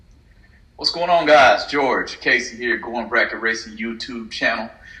What's going on, guys? George, Casey here, Going Bracket Racing YouTube channel.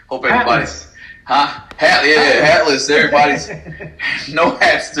 Hope everybody's hatless. Everybody's no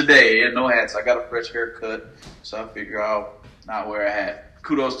hats today. No hats. I got a fresh haircut, so I figure I'll not wear a hat.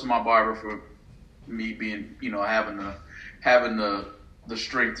 Kudos to my barber for me being, having the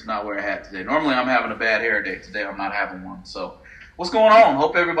strength to not wear a hat today. Normally I'm having a bad hair day. Today I'm not having one. So what's going on?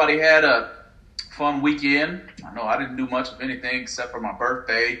 Hope everybody had a fun weekend. I know I didn't do much of anything except for my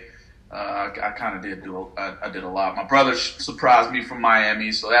birthday. I kind of did I did a lot. My brother surprised me from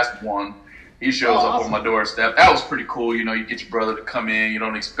Miami, so that's one. He shows up on my doorstep. That was pretty cool. You get your brother to come in. You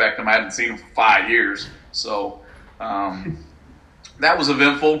don't expect him. I hadn't seen him for 5 years. So that was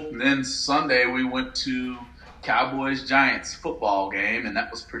eventful. And then Sunday we went to Cowboys-Giants football game, and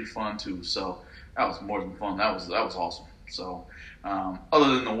that was pretty fun too. So that was more than fun. That was awesome. So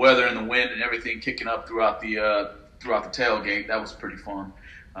other than the weather and the wind and everything kicking up throughout the tailgate, that was pretty fun.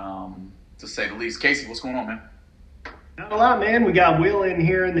 To say the least. Casey, what's going on, man? Not a lot, man. We got Will in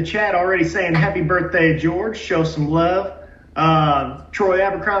here in the chat already saying happy birthday, George. Show some love. Troy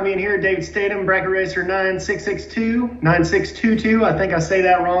Abercrombie in here, David Statham, Bracket Racer 9622. I think I say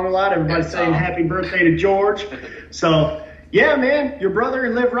that wrong a lot. Everybody's saying happy birthday to George. So, yeah, man, your brother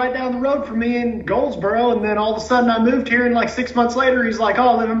lived right down the road from me in Goldsboro, and then all of a sudden I moved here, and like 6 months later, he's like,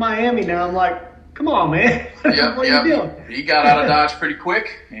 I live in Miami now. I'm like, come on, man. What are you doing? He got out of Dodge pretty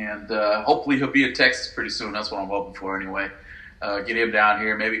quick, and hopefully he'll be in Texas pretty soon. That's what I'm hoping for anyway. Get him down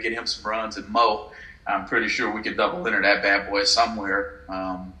here, maybe get him some runs and Mo. I'm pretty sure we could double enter that bad boy somewhere.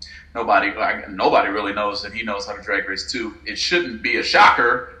 Nobody really knows that he knows how to drag race too. It shouldn't be a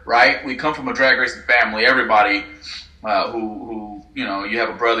shocker, right? We come from a drag racing family. Everybody who you have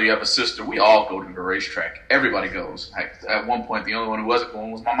a brother, you have a sister, we all go to the racetrack. Everybody goes. At one point, the only one who wasn't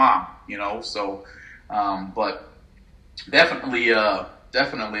going was my mom, so, but definitely a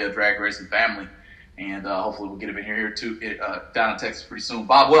drag racing family, and hopefully we'll get him in here too, down in Texas pretty soon.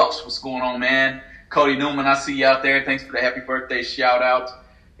 Bob Welch, what's going on, man? Cody Newman, I see you out there. Thanks for the happy birthday shout out,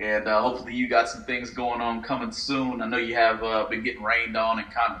 and hopefully you got some things going on coming soon. I know you have been getting rained on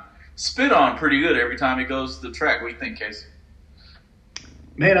and kind of spit on pretty good every time he goes to the track. What do you think, Casey?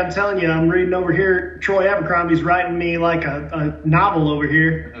 Man, I'm telling you, I'm reading over here. Troy Abercrombie's writing me like a novel over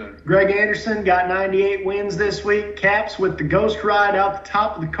here. Greg Anderson got 98 wins this week. Caps with the Ghost Ride out the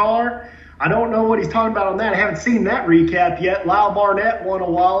top of the car. I don't know what he's talking about on that. I haven't seen that recap yet. Lyle Barnett won a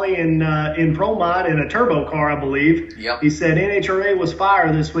Wally in Pro Mod in a turbo car, I believe. Yep. He said NHRA was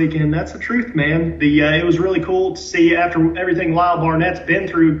fire this weekend. That's the truth, man. It was really cool to see after everything Lyle Barnett's been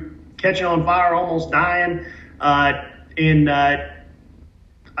through, catching on fire, almost dying in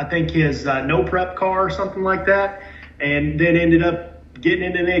I think his no prep car or something like that, and then ended up getting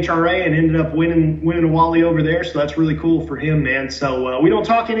into an HRA and ended up winning a Wally over there. So that's really cool for him, man. So we don't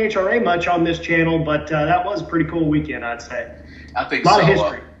talk NHRA much on this channel, but that was a pretty cool weekend, I'd say. I think a lot of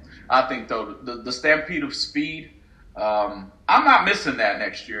history. I think though the Stampede of Speed. I'm not missing that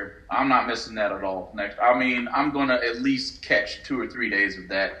next year. I'm not missing that at all. I'm going to at least catch 2 or 3 days of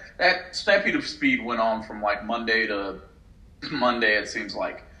that. That Stampede of Speed went on from like Monday to Monday, it seems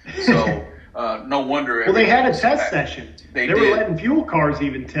like. So no wonder. Well, they had a test session. They were letting fuel cars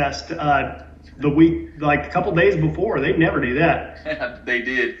even test the week, like a couple days before. They'd never do that. They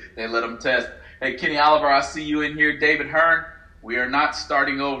did. They let them test. Hey, Kenny Oliver, I see you in here. David Hearn. We are not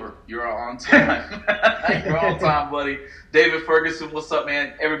starting over. You're on time. You're on time, buddy. David Ferguson, what's up,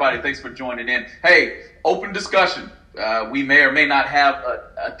 man? Everybody, thanks for joining in. Hey, open discussion. We may or may not have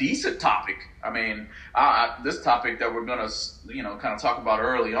a decent topic. This topic that we're going to, kind of talk about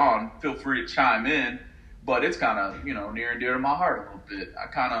early on, feel free to chime in, but it's kind of, near and dear to my heart a little bit. I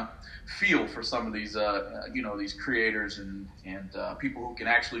kind of feel for some of these, these creators and people who can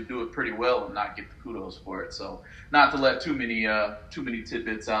actually do it pretty well and not get the kudos for it. So not to let too many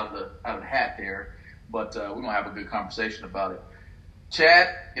tidbits out of the hat there, but we're going to have a good conversation about it.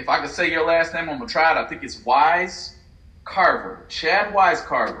 Chad, if I could say your last name, I'm going to try it. I think it's Wise Carver. Chad Wise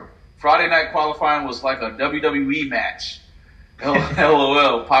Carver. Friday night qualifying was like a WWE match.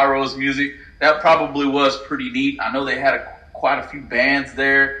 LOL, Pyro's music. That probably was pretty neat. I know they had quite a few bands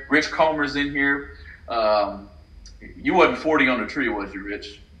there. Rich Comer's in here. You wasn't 40 on the tree, was you,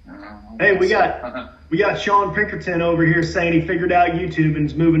 Rich? Hey, we got Sean Pinkerton over here saying he figured out YouTube and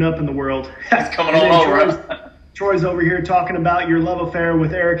is moving up in the world. He's coming on over. Troy's over here talking about your love affair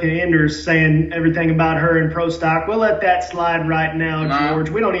with Erica Enders, saying everything about her in Pro Stock. We'll let that slide right now, George.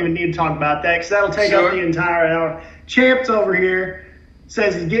 We don't even need to talk about that because that'll take up the entire hour. Champs over here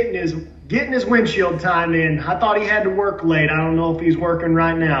says he's getting his getting his windshield time in. I thought he had to work late. I don't know if he's working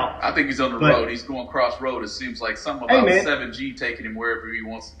right now. I think he's on the road. He's going cross road. It seems like something about 7G taking him wherever he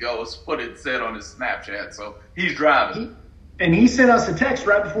wants to go. It's what it said on his Snapchat. So he's driving. He sent us a text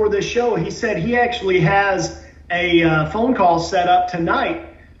right before this show. He said he actually has a phone call set up tonight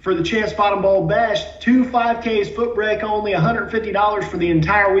for the Champs Bottom Bowl Bash. 2 5Ks, foot brake only, $150 for the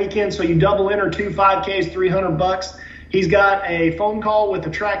entire weekend. So you double enter 2 5Ks, $300. He's got a phone call with the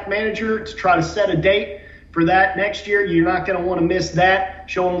track manager to try to set a date for that next year. You're not going to want to miss that.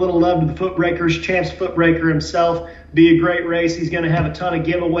 Showing a little love to the foot breakers. Champs foot breaker himself. Be a great race. He's going to have a ton of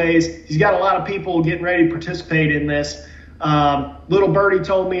giveaways. He's got a lot of people getting ready to participate in this. Little Birdie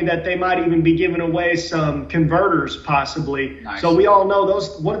told me that they might even be giving away some converters possibly. Nice. So we all know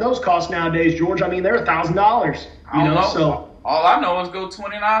what do those cost nowadays, George? I mean, they're $1,000. I don't know. So all I know is go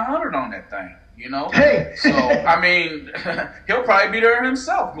 $2,900 on that thing. Hey. So I mean, he'll probably be there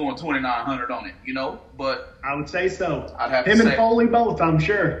himself going $2,900 on it. But I would say so. I'd have him to and Foley both, I'm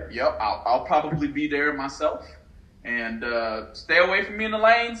sure. Yep, I'll probably be there myself. And stay away from me in the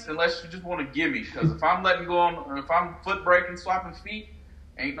lanes unless you just want to give me. Because if I'm letting go on, if I'm foot braking, swapping feet,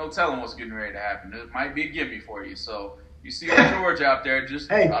 ain't no telling what's getting ready to happen. It might be a gimme for you. So you see old George out there, just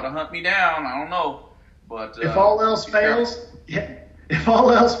try to hunt me down. I don't know, but if all else fails, if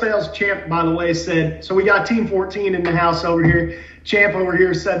all else fails, Champ, by the way, said. So we got Team 14 in the house over here. Champ over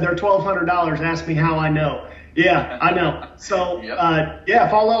here said they're $1,200. Ask me how I know. Yeah, I know. So,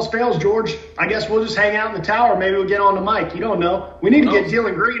 if all else fails, George, I guess we'll just hang out in the tower. Maybe we'll get on the mic. You don't know. We need to get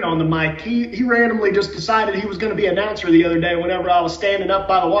Dylan Green on the mic. He randomly just decided he was going to be announcer the other day whenever I was standing up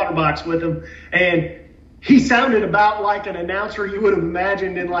by the water box with him. And he sounded about like an announcer you would have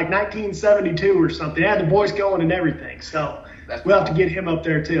imagined in like 1972 or something. He had the voice going and everything. So we'll have to get him up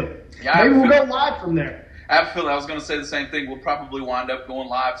there too. Yeah, maybe we'll go live from there. I have a feeling I was going to say the same thing. We'll probably wind up going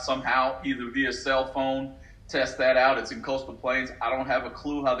live somehow, either via cell phone. Test that out. It's in Coastal Plains. I don't have a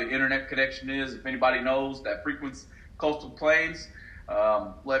clue how the internet connection is. If anybody knows that frequents Coastal Plains,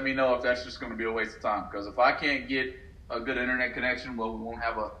 let me know if that's just going to be a waste of time. Because if I can't get a good internet connection, well, we won't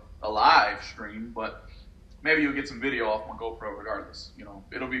have a live stream. But maybe you'll get some video off my GoPro regardless.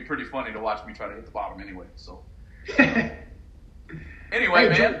 It'll be pretty funny to watch me try to hit the bottom anyway. So anyway,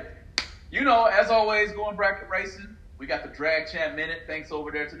 man, as always, going bracket racing, we got the Drag Champ Minute. Thanks over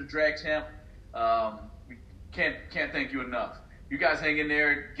there to the Drag Champ. Can't thank you enough. You guys hang in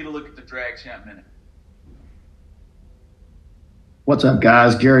there. Get a look at the Drag Champ Minute. What's up,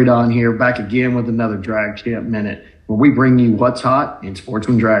 guys? Gary Don here, back again with another Drag Champ Minute, where we bring you what's hot in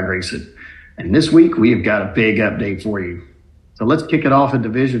sportsman drag racing. And this week, we have got a big update for you. So let's kick it off in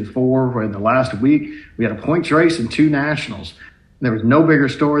Division 4, where in the last week, we had a points race and 2 nationals. There was no bigger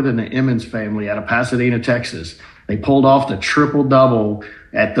story than the Emmons family out of Pasadena, Texas. They pulled off the triple-double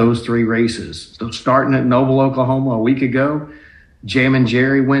at those 3 races. So starting at Noble, Oklahoma a week ago, Jammin'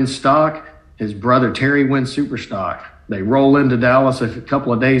 Jerry wins stock. His brother Terry wins super stock. They roll into Dallas a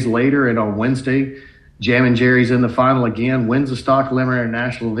couple of days later, and on Wednesday, Jammin' Jerry's in the final again, wins the stock eliminator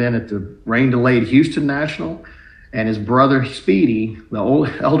national event at the rain-delayed Houston National. And his brother Speedy, the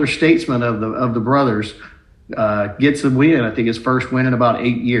elder statesman of the brothers, gets a win. I think his first win in about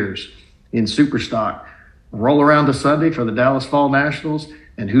 8 years in super stock. Roll around to Sunday for the Dallas Fall Nationals,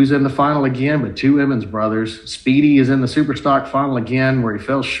 and who's in the final again but 2 Emmons brothers. Speedy is in the Superstock final again, where he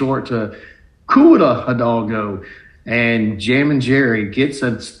fell short to Kuda Hidalgo, and Jammin' Jerry makes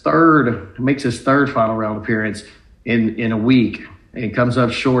his third final round appearance in a week, and comes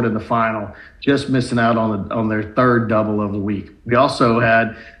up short in the final, just missing out on their third double of the week. We also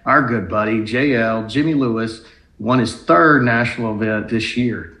had our good buddy JL Jimmy Lewis won his 3rd national event this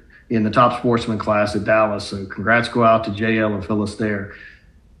year in the top sportsman class at Dallas. So congrats go out to JL and Phyllis there.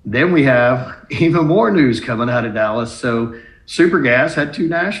 Then we have even more news coming out of Dallas. So Super Gas had 2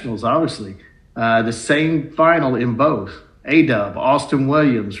 nationals, obviously. The same final in both. A-Dub, Austin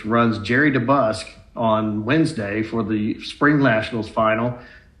Williams, runs Jerry DeBusk on Wednesday for the Spring Nationals final.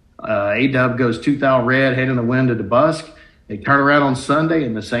 A-Dub goes 2,000 red, heading the win to DeBusk. They turn around on Sunday,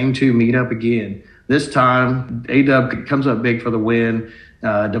 and the same 2 meet up again. This time, A-Dub comes up big for the win.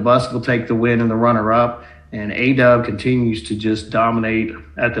 DeBusk will take the win in the runner-up, and A-Dub continues to just dominate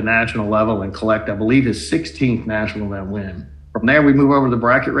at the national level and collect, I believe, his 16th national event win. From there, we move over to the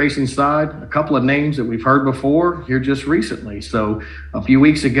bracket racing side. A couple of names that we've heard before here just recently. So a few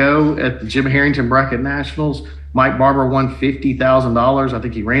weeks ago at the Jim Harrington Bracket Nationals, Mike Barber won $50,000. I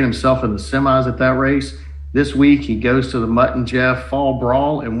think he ran himself in the semis at that race. This week, he goes to the Mutt and Jeff Fall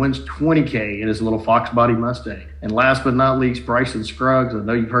Brawl and wins $20K in his little Fox Body Mustang. And last but not least, Bryson Scruggs. I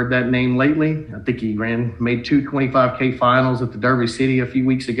know you've heard that name lately. I think he made 2 25K finals at the Derby City a few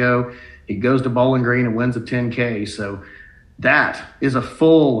weeks ago. he goes to Bowling Green and wins a 10K. So that is a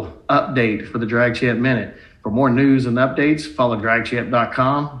full update for the Drag Champ Minute. For more news and updates, follow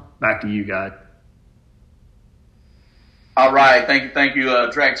dragchamp.com. Back to you, guys. All right, thank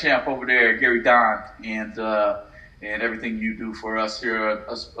you, Drag Champ over there, Gary Don, and everything you do for us here,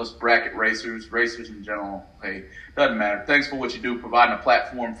 us bracket racers in general. Hey, doesn't matter. Thanks for what you do, providing a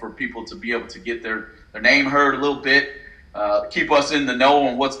platform for people to be able to get their name heard a little bit, keep us in the know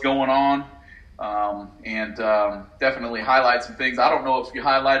on what's going on, and definitely highlight some things. I don't know if you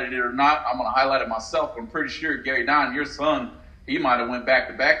highlighted it or not. I'm going to highlight it myself. I'm pretty sure, Gary Don, your son, he might have went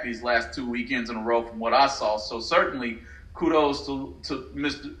back-to-back these last 2 weekends in a row from what I saw. So certainly kudos to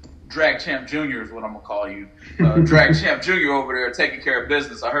Mr. Drag Champ Jr. is what I'm going to call you. Drag Champ Jr. over there taking care of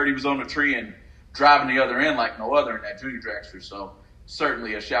business. I heard he was on the tree and driving the other end like no other in that junior dragster. So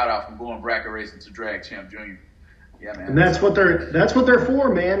certainly a shout-out from Going Bracket Racing to Drag Champ Jr. Yeah, man. And that's what they're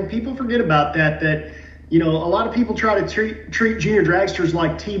for, man. People forget about that, you know, a lot of people try to treat junior dragsters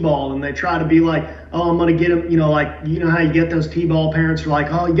like T-ball, and they try to be like, oh, I'm going to get them, you know, like, you know how you get those T-ball parents are like,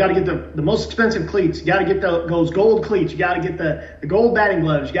 oh, you got to get the most expensive cleats. You got to get those gold cleats. You got to get the gold batting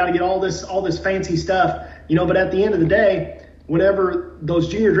gloves. You got to get all this fancy stuff, you know, but at the end of the day, whenever those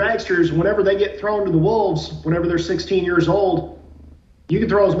junior dragsters, whenever they get thrown to the wolves, whenever they're 16 years old, you can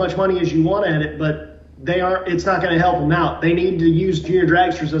throw as much money as you want at it, but it's not going to help them out. They need to use junior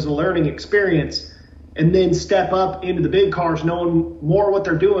dragsters as a learning experience and then step up into the big cars knowing more what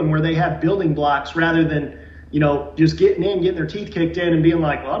they're doing, where they have building blocks rather than, you know, just getting their teeth kicked in and being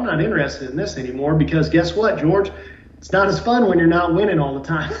like, well, I'm not interested in this anymore, because guess what, George? It's not as fun when you're not winning all the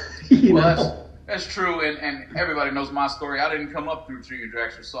time. Well, that's true, and everybody knows my story. I didn't come up through junior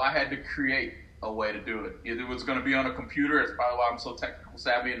dragsters, so I had to create a way to do it. Either it was going to be on a computer. It's probably why I'm so technical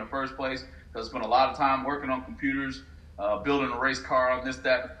savvy in the first place, because I spent a lot of time working on computers, building a race car on this,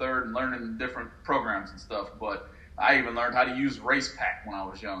 that, and the third, and learning different programs and stuff. But I even learned how to use RacePack when I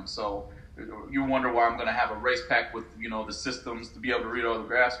was young. So you wonder why I'm going to have a RacePack with, you know, the systems to be able to read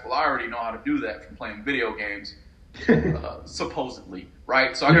autographs. Well, I already know how to do that from playing video games, supposedly,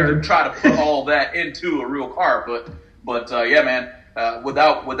 right? So I get to try to put all that into a real car. But yeah, man.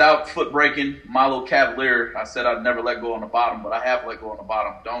 Without foot braking, Milo Cavalier, I said I'd never let go on the bottom, but I have let go on the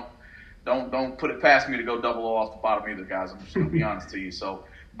bottom. Don't put it past me to go double O off the bottom either, guys. I'm just going to be honest to you. So,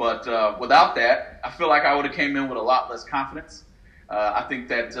 but without that, I feel like I would have came in with a lot less confidence. I think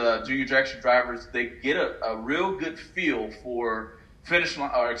that junior dragster drivers, they get a real good feel for final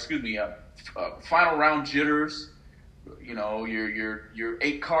round jitters. You know, your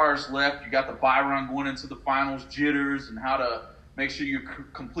 8 cars left. You got the bye run going into the finals, jitters, and how to make sure you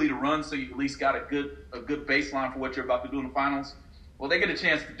complete a run so you at least got a good baseline for what you're about to do in the finals. Well, they get a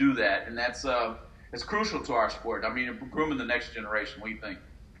chance to do that, and that's it's crucial to our sport. I mean, grooming the next generation. What do you think?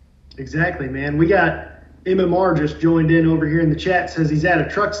 Exactly, man. We got MMR just joined in over here in the chat. Says he's at a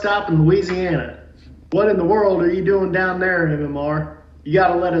truck stop in Louisiana. What in the world are you doing down there, MMR? You got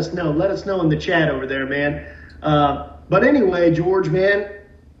to let us know. Let us know in the chat over there, man. But anyway, George, man,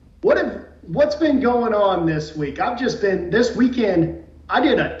 what's been going on this week? This weekend, I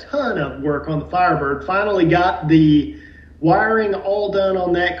did a ton of work on the Firebird. Finally got the wiring all done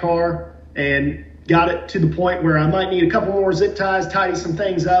on that car and got it to the point where I might need a couple more zip ties, tidy some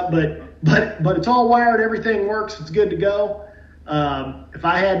things up, but it's all wired. Everything works. It's good to go. If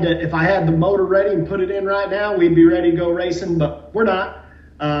I had the motor ready and put it in right now, we'd be ready to go racing, but we're not.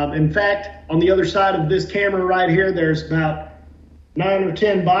 In fact, on the other side of this camera right here, there's about 9 or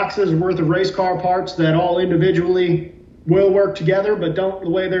 10 boxes worth of race car parts that all individually will work together, but don't the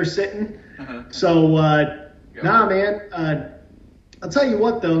way they're sitting. So, nah, man. I'll tell you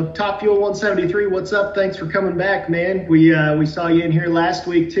what, though. Top Fuel 173, what's up? Thanks for coming back, man. We saw you in here last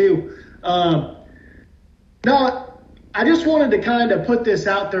week, too. No, I just wanted to kind of put this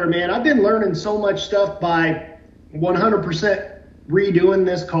out there, man. I've been learning so much stuff by 100% redoing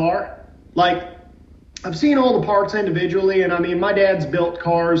this car. Like, I've seen all the parts individually, and I mean, my dad's built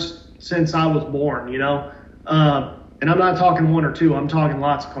cars since I was born, you know, and I'm not talking 1 or 2, I'm talking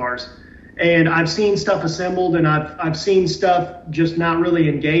lots of cars. And I've seen stuff assembled, and I've seen stuff just not really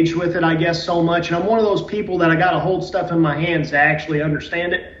engaged with it, I guess, so much. And I'm one of those people that I got to hold stuff in my hands to actually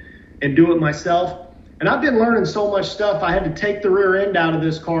understand it and do it myself. And I've been learning so much stuff. I had to take the rear end out of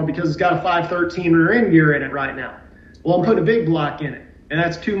this car because it's got a 513 rear end gear in it right now. Well, I'm putting a big block in it, and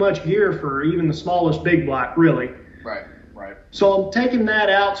that's too much gear for even the smallest big block, really. Right. So I'm taking that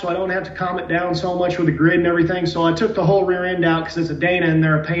out so I don't have to calm it down so much with the grid and everything. So I took the whole rear end out because it's a Dana and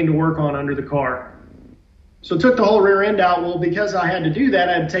they're a pain to work on under the car. So I took the whole rear end out. Well, because I had to do that,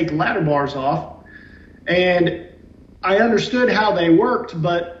 I had to take the ladder bars off. And I understood how they worked,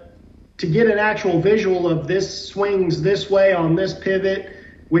 but to get an actual visual of this swings this way on this pivot,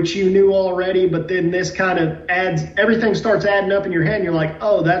 which you knew already, but then this kind of adds, everything starts adding up in your head, and you're like,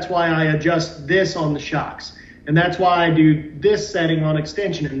 oh, that's why I adjust this on the shocks. And that's why I do this setting on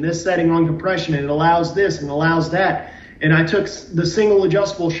extension and this setting on compression, and it allows this and allows that. And I took the single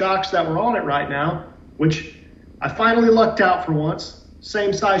adjustable shocks that were on it right now, which I finally lucked out for once.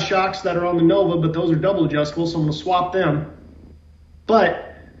 Same size shocks that are on the Nova, but those are double adjustable, so I'm going to swap them. But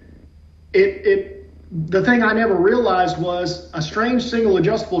the thing I never realized was a strange single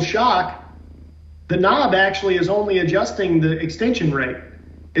adjustable shock, the knob actually is only adjusting the extension rate.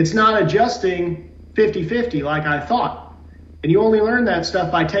 It's not adjusting 50-50 like I thought. And you only learn that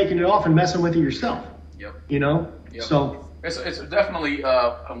stuff by taking it off and messing with it yourself. Yep. You know? Yep. So it's definitely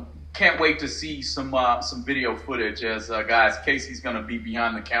can't wait to see some video footage as guys, Casey's going to be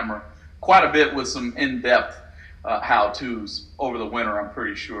behind the camera quite a bit with some in-depth how-tos over the winter, I'm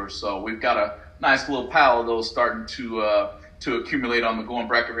pretty sure. So we've got a nice little pile of those starting to accumulate on the Going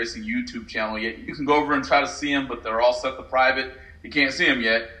Bracket Racing YouTube channel. You can go over and try to see them, but they're all set to private. You can't see them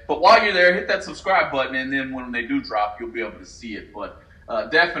yet. But while you're there, hit that subscribe button, and then when they do drop, you'll be able to see it. But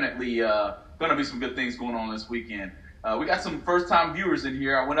definitely going to be some good things going on this weekend. We got some first-time viewers in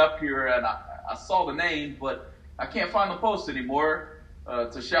here. I went up here, and I saw the name, but I can't find the post anymore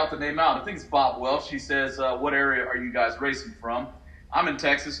to shout the name out. I think it's Bob Welsh. He says, what area are you guys racing from? I'm in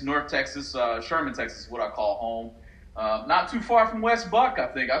Texas, North Texas, Sherman, Texas, what I call home. Not too far from West Buck, I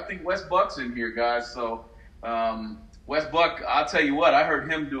think. I think West Buck's in here, guys. So West Buck, I'll tell you what, I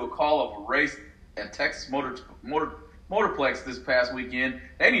heard him do a call of a race at Texas Motorplex this past weekend.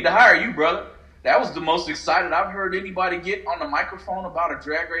 They need to hire you, brother. That was the most excited I've heard anybody get on the microphone about a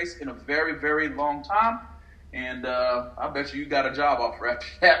drag race in a very, very long time. And I bet you got a job offer after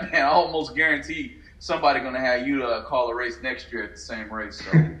that, man. I almost guarantee somebody going to have you to call a race next year at the same race.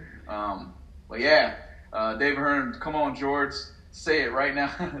 So, but yeah, David Hearn, come on, George, say it right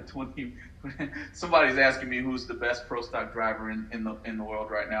now. Somebody's asking me who's the best pro stock driver in the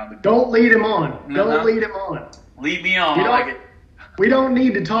world right now. Don't lead him on. Don't lead him on. Lead me on. I like it. We don't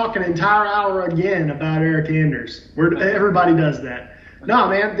need to talk an entire hour again about Eric Enders. Everybody does that. No,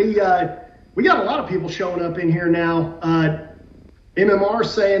 man, we got a lot of people showing up in here now. MMR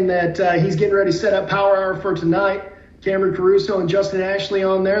saying that he's getting ready to set up Power Hour for tonight. Cameron Caruso and Justin Ashley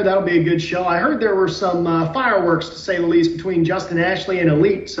on there. That'll be a good show. I heard there were some fireworks, to say the least, between Justin Ashley and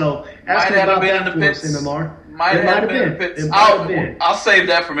Elite. So ask him about that for us, MMR. Might have been. I'll save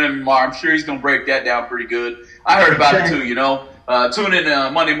that from MMR. I'm sure he's going to break that down pretty good. I heard about it too, you know. Tune in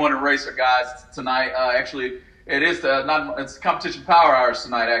Monday Morning Racer, guys, tonight. Actually, it's Competition Power Hours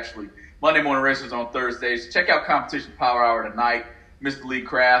tonight, actually. Monday Morning Racers on Thursdays. Check out Competition Power Hour tonight. Mr. Lee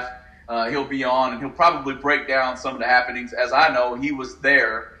Craft, he'll be on, and he'll probably break down some of the happenings. As I know, he was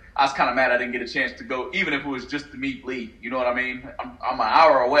there. I was kind of mad I didn't get a chance to go, even if it was just to meet Lee. You know what I mean? I'm an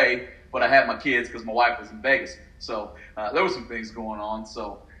hour away, but I had my kids because my wife was in Vegas. So there were some things going on,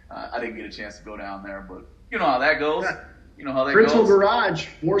 so I didn't get a chance to go down there. But you know how that goes. You know how that Fritzl goes. Garage,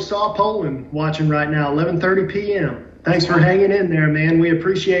 Warsaw, Poland, watching right now, 11:30 p.m. Thanks for hanging in there, man. We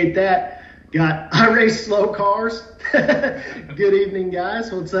appreciate that. Got I Race Slow Cars. Good evening,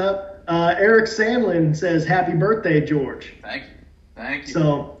 guys. What's up? Eric Sandlin says, happy birthday, George. Thank you.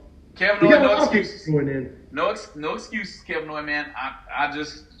 So, Kevin Noy, no excuses. No excuses, Kevin Noy, man.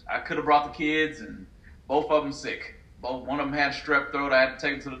 I could have brought the kids, and both of them sick. One of them had strep throat. I had to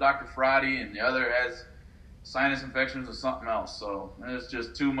take them to the doctor Friday, and the other has sinus infections or something else. So there's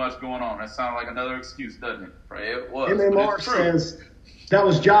just too much going on. That sounded like another excuse, doesn't it? It was. MMR says that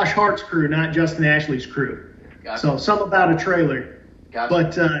was Josh Hart's crew, not Justin Ashley's crew. Gotcha. So something about a trailer. Gotcha.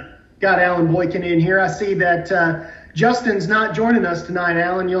 But got Alan Boykin in here. I see that Justin's not joining us tonight,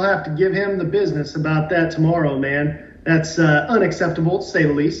 Alan. You'll have to give him the business about that tomorrow, man. That's unacceptable, to say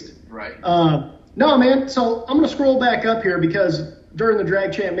the least. Right. No, man. So I'm going to scroll back up here because during the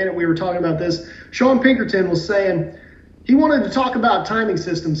Drag Champ Minute we were talking about this. Sean Pinkerton was saying he wanted to talk about timing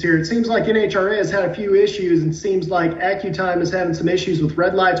systems here. It seems like NHRA has had a few issues, and seems like AccuTime is having some issues with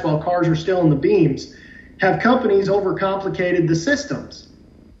red lights while cars are still in the beams. Have companies overcomplicated the systems?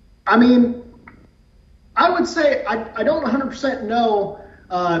 I mean, I would say I don't 100% know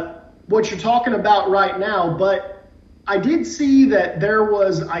what you're talking about right now, but I did see that there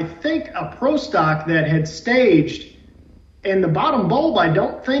was, I think, a pro stock that had staged, and the bottom bulb I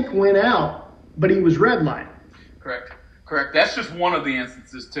don't think went out, but he was red light. Correct. That's just one of the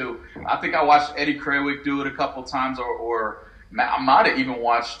instances too. I think I watched Eddie Krawick do it a couple times, or I might have even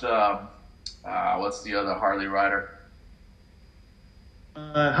watched what's the other Harley rider?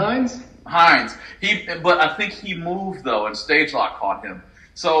 Hines. But I think he moved though, and stage lock caught him.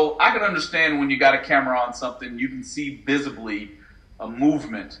 So I can understand when you got a camera on something, you can see visibly a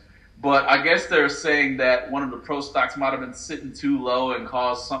movement. But I guess they're saying that one of the pro stocks might have been sitting too low and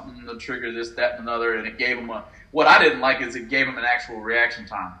caused something to trigger this, that, and another, and it gave them what I didn't like is it gave them an actual reaction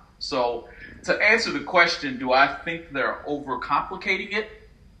time. So to answer the question, do I think they're overcomplicating it?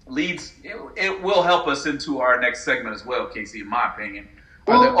 It will help us into our next segment as well, Casey, in my opinion.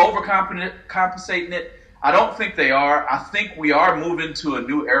 Are they overcompensating it? I don't think they are. I think we are moving to a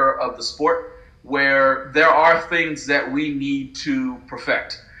new era of the sport where there are things that we need to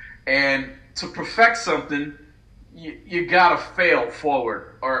perfect. And to perfect something, you got to fail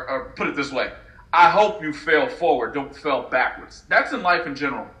forward. Or put it this way, I hope you fail forward, don't fail backwards. That's in life in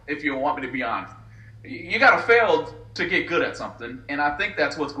general, if you want me to be honest. You got to fail to get good at something, and I think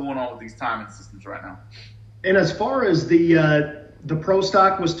that's what's going on with these timing systems right now. And as far as the pro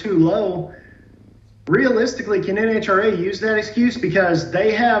stock was too low, realistically, can NHRA use that excuse? Because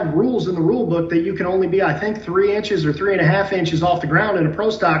they have rules in the rule book that you can only be, I think, 3 inches or 3.5 inches off the ground in a pro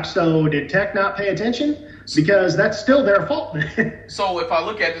stock. So did Tech not pay attention? Because that's still their fault. So if I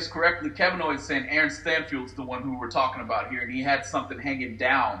look at this correctly, Kevin is saying Aaron Stanfield's the one who we're talking about here, and he had something hanging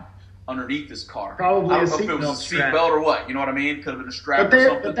down underneath his car. Probably I don't know if it was a seatbelt or what. You know what I mean? Could have been a strap or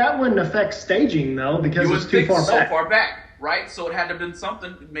something. But that wouldn't affect staging, though, because it's too far back. So far back, right? So it had to have been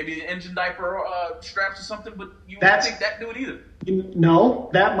something, maybe the engine diaper straps or something, but you wouldn't think that do it either.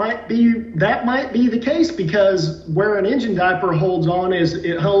 No, that might be the case, because where an engine diaper holds on is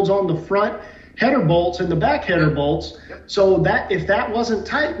it holds on the front header bolts and the back header bolts. Yep. So that if that wasn't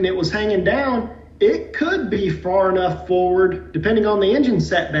tight and it was hanging down, it could be far enough forward, depending on the engine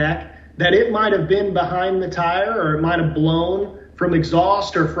setback, that it might have been behind the tire, or it might have blown from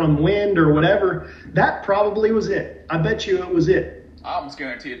exhaust or from wind or whatever. That probably was it. I bet you it was it. I almost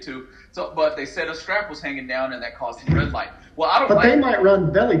guarantee it too. So, but they said a strap was hanging down and that caused the red light. Well, I don't. But they might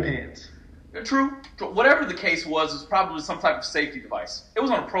run belly pants. True. Whatever the case was, it's probably some type of safety device. It was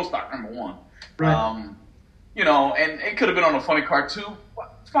on a pro stock, number one. Right. You know, and it could have been on a funny car too.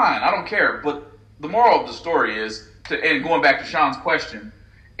 Fine, I don't care. But the moral of the story is, and going back to Sean's question,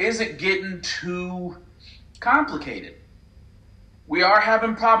 is it getting too complicated? We are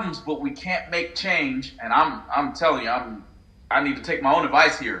having problems, but we can't make change. And I'm telling you, I need to take my own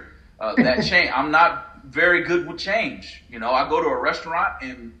advice here. That change, I'm not very good with change. You know, I go to a restaurant,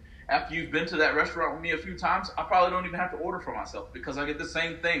 and after you've been to that restaurant with me a few times, I probably don't even have to order for myself, because I get the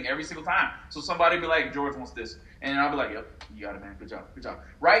same thing every single time. So somebody be like, George wants this. And I'll be like, yep, you got it, man. Good job.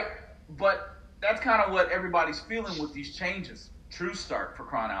 Right? But that's kind of what everybody's feeling with these changes. True Start, for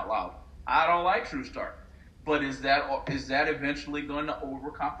crying out loud. I don't like True Start. But is that eventually going to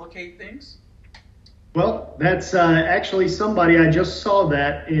overcomplicate things? Well, that's actually somebody, I just saw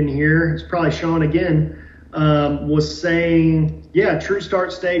that in here. It's probably Sean again, was saying, yeah, True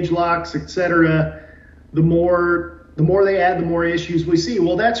Start, stage locks, etc. The more they add, the more issues we see.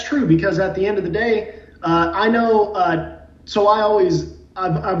 Well, that's true, because at the end of the day, I know. So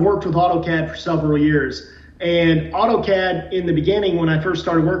I've worked with AutoCAD for several years. And AutoCAD, in the beginning, when I first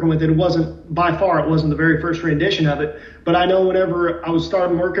started working with it, it wasn't the very first rendition of it. But I know whenever I was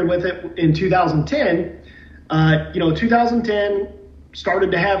starting working with it in 2010, 2010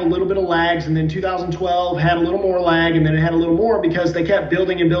 started to have a little bit of lags, and then 2012 had a little more lag, and then it had a little more, because they kept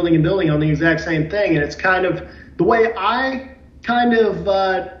building and building and building on the exact same thing. And it's kind of the way I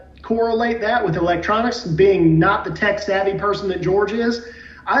correlate that with electronics, being not the tech savvy person that George is.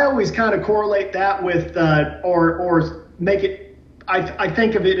 I always kind of correlate that with, or make it, I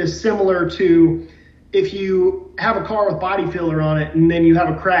think of it as similar to if you have a car with body filler on it, and then you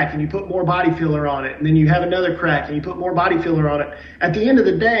have a crack and you put more body filler on it, and then you have another crack and you put more body filler on it. At the end of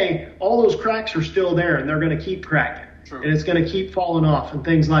the day, all those cracks are still there, and they're going to keep cracking. True. And it's going to keep falling off and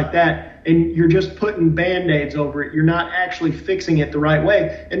things like that. And you're just putting Band-Aids over it. You're not actually fixing it the right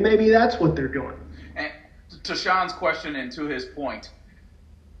way. And maybe that's what they're doing. And to Sean's question and to his point,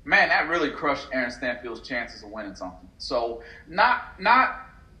 man, that really crushed Aaron Stanfield's chances of winning something. So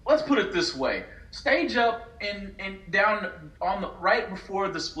let's put it this way. Stage up and down on the right before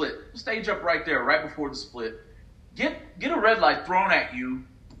the split. Stage up right there, right before the split. Get a red light thrown at you.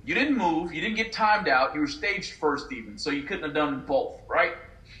 You didn't move. You didn't get timed out. You were staged first even, so you couldn't have done both, right?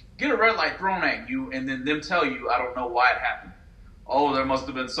 Get a red light thrown at you, and then them tell you, I don't know why it happened. Oh, there must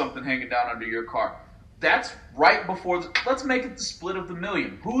have been something hanging down under your car. That's right before let's make it the split of the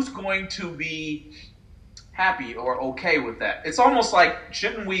million. Who's going to be happy or okay with that? It's almost like,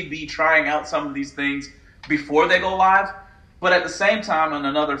 shouldn't we be trying out some of these things before they go live? But at the same time, on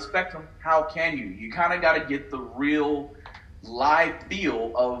another spectrum, how can you? You kind of got to get the real live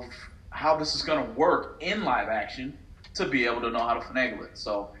feel of how this is going to work in live action to be able to know how to finagle it.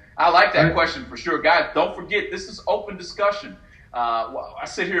 So I like that question for sure. Guys, don't forget, this is open discussion. I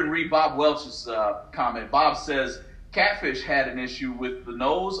sit here and read Bob Welch's comment. Bob says, Catfish had an issue with the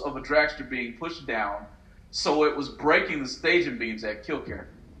nose of a dragster being pushed down, so it was breaking the staging beams at Killcare.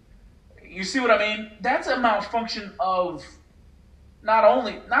 You see what I mean? That's a malfunction of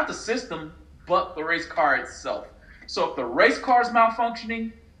not the system, but the race car itself. So if the race car is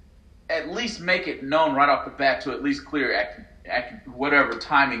malfunctioning, at least make it known right off the bat to at least clear whatever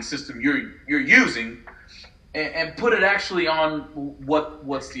timing system you're using, and put it actually on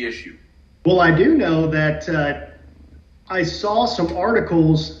what's the issue. Well, I do know that I saw some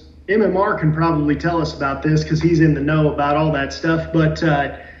articles. MMR can probably tell us about this because he's in the know about all that stuff. But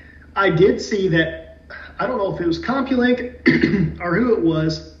I did see that, I don't know if it was CompuLink or who it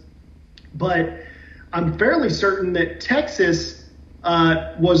was, but I'm fairly certain that Texas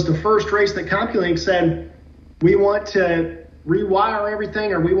was the first race that CompuLink said, we want to rewire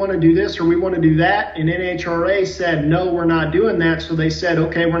everything, or we want to do this, or we want to do that. And NHRA said, no, we're not doing that. So they said,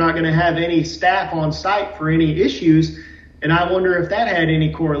 okay, we're not going to have any staff on site for any issues. And I wonder if that had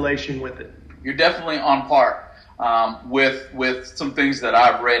any correlation with it. You're definitely on par with some things that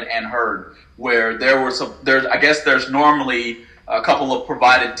I've read and heard, where I guess there's normally a couple of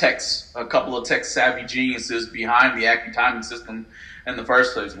provided techs, a couple of tech savvy geniuses behind the AccuTiming system in the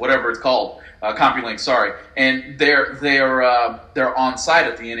first place, whatever it's called, CompuLink, sorry. And they're on site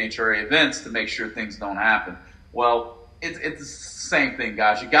at the NHRA events to make sure things don't happen. Well, it's the same thing,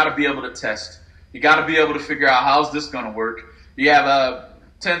 guys. You got to be able to test. You got to be able to figure out how's this going to work. You have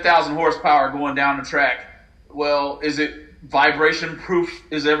 10,000 horsepower going down the track. Well, is it vibration proof?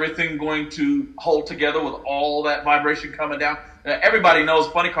 Is everything going to hold together with all that vibration coming down? Everybody knows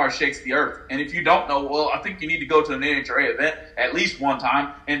funny car shakes the earth. And if you don't know, well, I think you need to go to an NHRA event at least one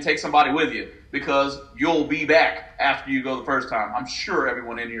time and take somebody with you, because you'll be back after you go the first time. I'm sure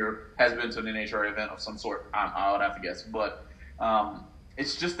everyone in here has been to an NHRA event of some sort. I would have to guess. But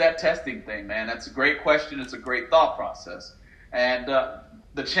it's just that testing thing, man. That's a great question. It's a great thought process. And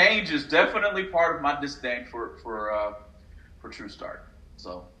the change is definitely part of my disdain for True Start.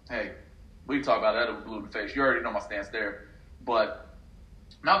 So, hey, we can talk about that with blue in the face. You already know my stance there. But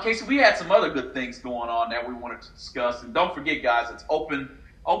now, Casey, we had some other good things going on that we wanted to discuss. And don't forget, guys, it's open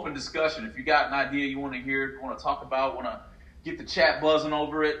discussion. If you got an idea you want to hear, you want to talk about, want to get the chat buzzing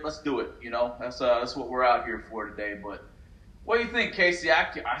over it, let's do it. You know, that's what we're out here for today. But what do you think, Casey?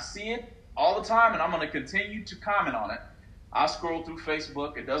 I see it all the time, and I'm going to continue to comment on it. I scroll through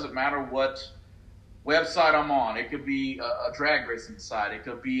Facebook. It doesn't matter what website I'm on. It could be a drag racing site. It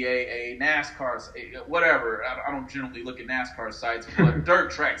could be a NASCAR, whatever. I don't generally look at NASCAR sites, but dirt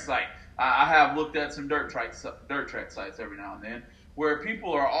track site. I have looked at some dirt track sites every now and then, where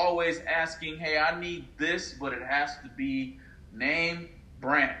people are always asking, hey, I need this, but it has to be name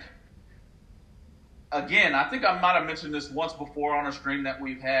brand. Again, I think I might have mentioned this once before on a stream that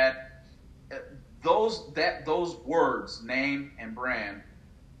we've had. Those words, name and brand,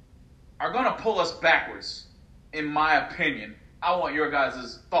 are going to pull us backwards, in my opinion. I want your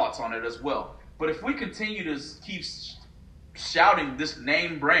guys' thoughts on it as well. But if we continue to keep shouting this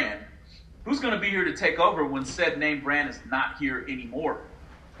name brand, who's going to be here to take over when said name brand is not here anymore?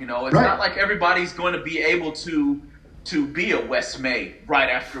 You know, it's not like everybody's going to be able to be a West May right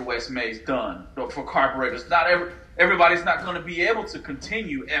after West May's done for carburetors. Everybody's not going to be able to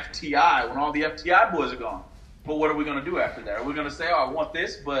continue FTI when all the FTI boys are gone. But what are we going to do after that? Are we going to say, oh, I want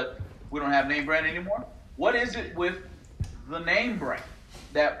this, but we don't have name brand anymore? What is it with the name brand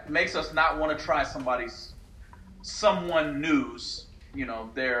that makes us not want to try someone new's, you know,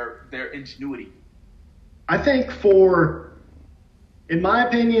 their ingenuity? I think in my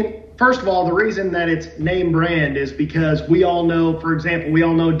opinion, first of all, the reason that it's name brand is because we all know, for example,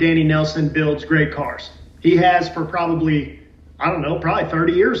 Danny Nelson builds great cars. He has for probably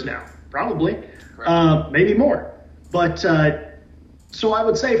 30 years now, probably, maybe more. But so I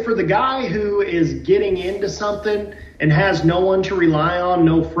would say for the guy who is getting into something and has no one to rely on,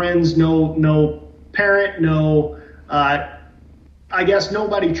 no friends, no parent, I guess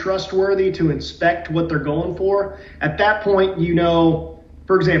nobody trustworthy to inspect what they're going for. At that point, you know,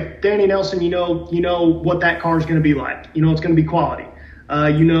 for example, Danny Nelson, you know what that car is going to be like. You know it's going to be quality.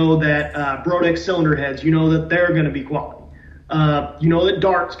 You know that Brodex cylinder heads, you know that they're going to be quality. You know that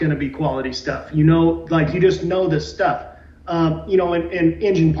Dart's going to be quality stuff. You know, like you just know this stuff. You know, and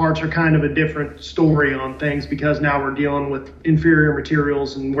engine parts are kind of a different story on things because now we're dealing with inferior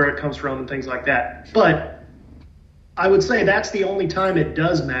materials and where it comes from and things like that. But I would say that's the only time it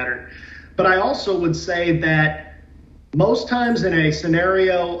does matter. But I also would say that most times in a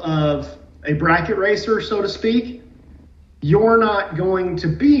scenario of a bracket racer, so to speak, you're not going to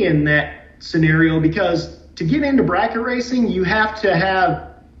be in that scenario, because to get into bracket racing, you have to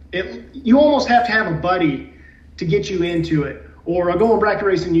have it. You almost have to have a buddy to get you into it, or a Going Bracket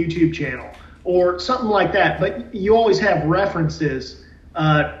Racing YouTube channel, or something like that. But you always have references.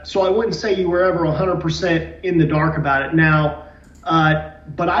 So I wouldn't say you were ever 100% in the dark about it. Now,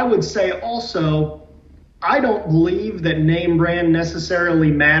 but I would say also, I don't believe that name brand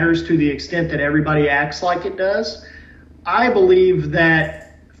necessarily matters to the extent that everybody acts like it does. I believe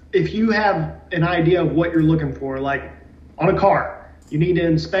that if you have an idea of what you're looking for, like on a car, you need to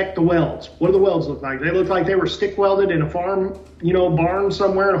inspect the welds. What do the welds look like? They look like they were stick welded in a farm, barn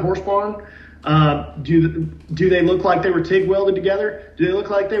somewhere, in a horse barn. Do they look like they were TIG welded together? Do they look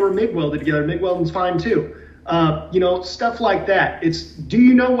like they were MIG welded together? MIG welding's fine too. Stuff like that. It's, do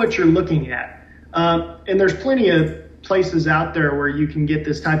you know what you're looking at? And there's plenty of places out there where you can get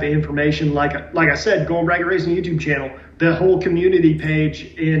this type of information. Like I said, Going Bracket Racing YouTube channel, the whole community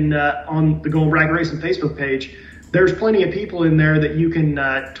page on the Going Bracket Racing Facebook page. There's plenty of people in there that you can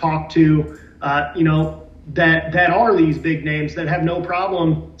talk to, that are these big names that have no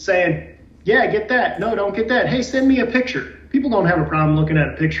problem saying, yeah, get that. No, don't get that. Hey, send me a picture. People don't have a problem looking at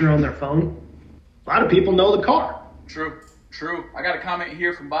a picture on their phone. A lot of people know the car. True. I got a comment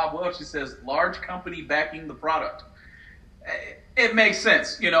here from Bob Welch. He says, large company backing the product. It makes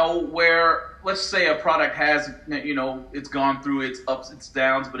sense, where, let's say a product has, it's gone through its ups, its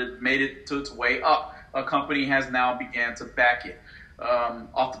downs, but it made it to its way up. A company has now began to back it.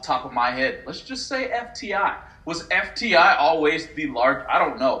 Off the top of my head, let's just say FTI. Was FTI always the large? I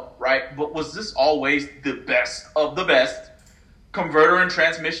don't know, right? But was this always the best of the best converter and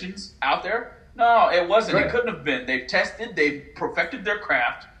transmissions out there? No, it wasn't. Right. It couldn't have been. They've tested, they've perfected their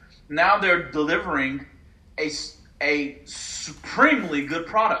craft. Now they're delivering a supremely good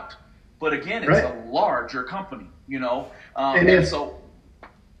product. But again, it's a larger company,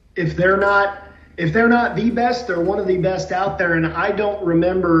 if they're not the best, they're one of the best out there. And I don't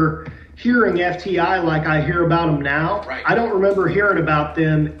remember hearing FTI like I hear about them now. Right. I don't remember hearing about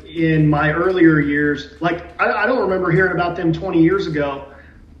them in my earlier years. Like, I don't remember hearing about them 20 years ago,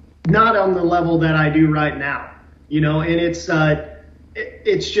 not on the level that I do right now, and it's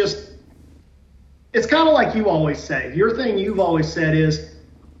kind of like you always say. Your thing you've always said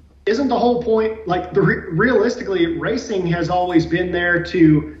isn't the whole point, like, realistically, racing has always been there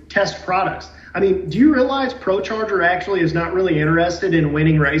to test products. I mean, do you realize ProCharger actually is not really interested in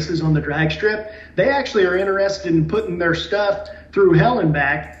winning races on the drag strip? They actually are interested in putting their stuff through hell and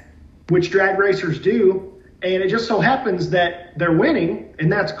back, which drag racers do. And it just so happens that they're winning,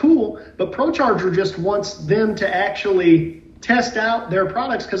 and that's cool. But ProCharger just wants them to actually test out their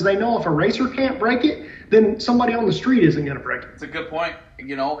products, because they know if a racer can't break it, then somebody on the street isn't going to break it. It's a good point.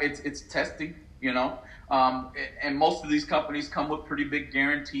 It's testing, and most of these companies come with pretty big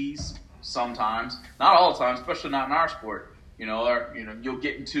guarantees sometimes. Not all the time, especially not in our sport. You'll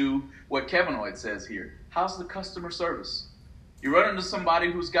get into what Kevinoid says here. How's the customer service? You run into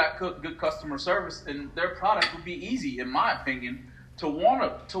somebody who's got good customer service, and their product would be easy, in my opinion, to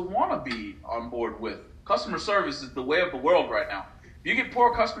wanna be on board with. Customer service is the way of the world right now. If you get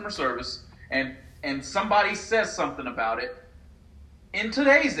poor customer service and somebody says something about it, in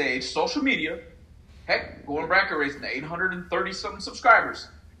today's age, social media, heck, Going Bracket Racing, 830-something subscribers.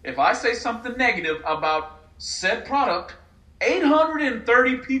 If I say something negative about said product,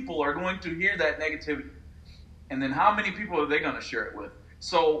 830 people are going to hear that negativity. And then how many people are they going to share it with?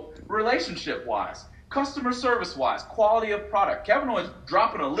 So relationship-wise, customer service-wise, quality of product. Kevinoid's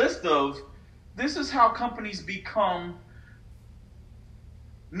dropping a list of, this is how companies become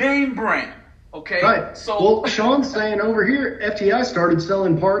name brand. Okay. Right. So, Sean's saying over here, FTI started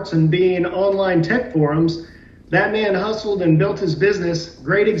selling parts and being online tech forums. That man hustled and built his business.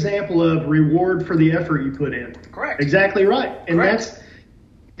 Great example of reward for the effort you put in. Correct. Exactly right. And Correct.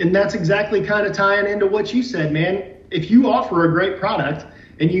 that's exactly kind of tying into what you said, man. If you offer a great product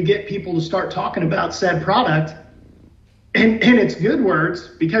and you get people to start talking about said product, and it's good words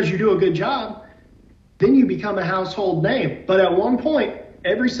because you do a good job, then you become a household name. But at one point,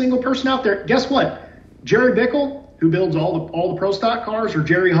 every single person out there, guess what? Jerry Bickle, who builds all the pro stock cars, or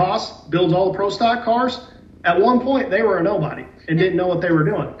Jerry Haas builds all the pro stock cars, at one point they were a nobody and didn't know what they were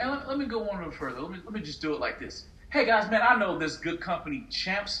doing. And let me go one little further. Let me just do it like this. Hey guys, man, I know this good company,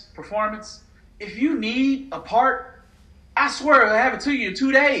 Champs Performance. If you need a part, I swear I'll have it to you in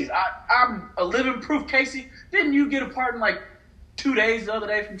 2 days. I'm a living proof, Casey. Didn't you get a part in like 2 days the other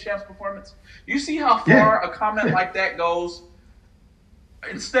day from Champs Performance? You see how far a comment like that goes?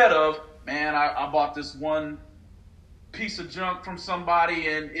 Instead of, man, I bought this one piece of junk from somebody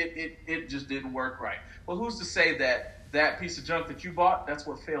and it just didn't work right. Well, who's to say that that piece of junk that you bought, that's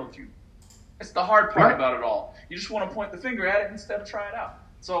what failed you. It's the hard part Right. about it all. You just want to point the finger at it instead of try it out.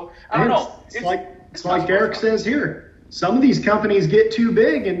 So, I don't know. It's like Derek says here. Some of these companies get too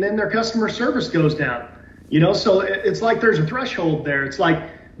big and then their customer service goes down. So it's like there's a threshold there. It's like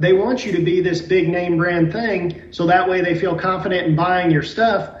they want you to be this big name brand thing so that way they feel confident in buying your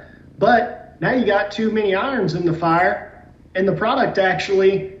stuff. But now you got too many irons in the fire and the product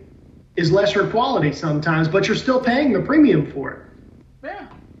actually is lesser quality sometimes, but you're still paying the premium for it.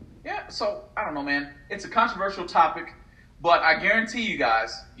 Yeah. So, I don't know, man. It's a controversial topic, but I guarantee you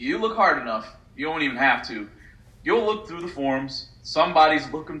guys, you look hard enough, you don't even have to. You'll look through the forums.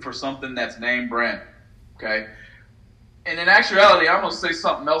 Somebody's looking for something that's name brand. Okay, and in actuality, I'm gonna say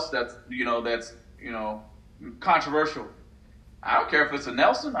something else that's controversial. I don't care if it's a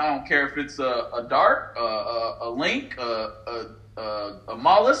Nelson. I don't care if it's a Dart, a Link, a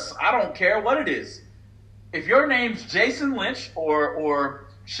Mollis. I don't care what it is. If your name's Jason Lynch or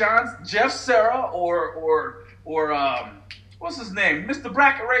Jeff Serra or what's his name, Mr.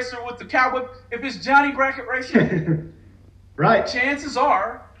 Bracket Racer with the cowboy. If it's Johnny Bracket Racer, right? Chances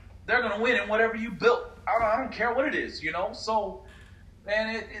are they're gonna win in whatever you built. I don't care what it is, So,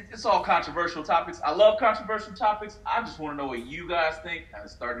 man, it's all controversial topics. I love controversial topics. I just want to know what you guys think. And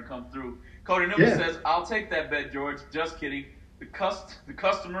it's starting to come through. Cody Newman says, "I'll take that bet, George." Just kidding. The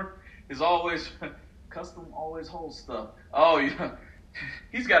customer is always custom. Always holds stuff. Oh yeah,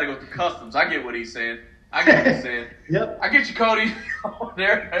 he's got to go through customs. I get what he's saying. Yep. I get you, Cody.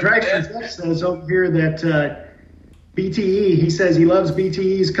 There. Dragster says over here that. BTE, he says he loves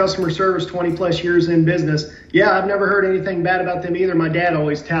BTE's customer service 20 plus years in business. Yeah, I've never heard anything bad about them either. My dad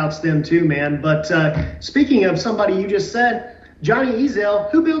always touts them too, man. But speaking of somebody you just said, Johnny Ezel,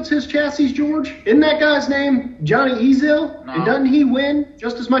 who builds his chassis, George? Isn't that guy's name Johnny Ezel? No. And doesn't he win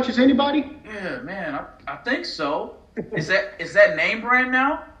just as much as anybody? Yeah, man, I think so. Is that name brand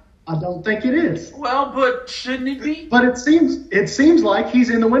now? I don't think it is. Well, but shouldn't it be? But it seems like he's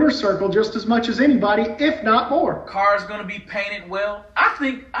in the winner's circle just as much as anybody, if not more. Car's going to be painted well. I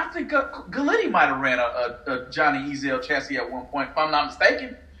think Galitti might have ran a Johnny Ezel chassis at one point, if I'm not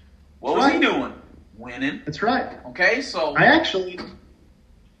mistaken. What was he doing? Winning. That's right. Okay, so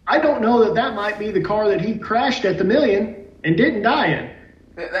I don't know that might be the car that he crashed at the Million and didn't die in.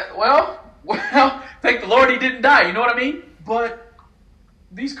 Well, thank the Lord he didn't die. You know what I mean? But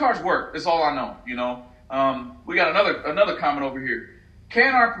these cars work. That's all I know. We got another comment over here.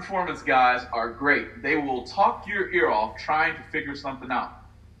 K&R Performance guys are great. They will talk your ear off trying to figure something out.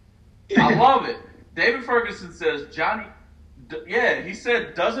 I love it. David Ferguson says, he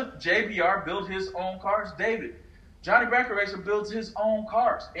said, doesn't JBR build his own cars? David, Johnny Bracket Racer builds his own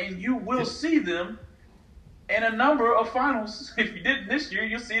cars, and you will see them in a number of finals. If you didn't this year,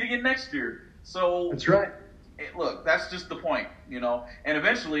 you'll see it again next year. So that's right. Look, that's just the point, And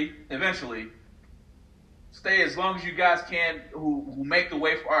eventually, stay as long as you guys can who make the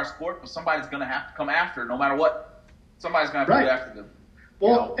way for our sport, but somebody's going to have to come after, no matter what. Somebody's going to have to go after them.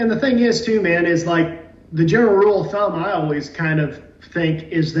 Well, and the thing is, too, man, is like the general rule of thumb I always kind of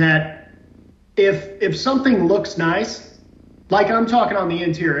think is that if something looks nice, like I'm talking on the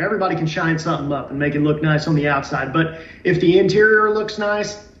interior, everybody can shine something up and make it look nice on the outside. But if the interior looks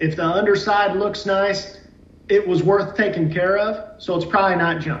nice, if the underside looks nice, it was worth taking care of, so it's probably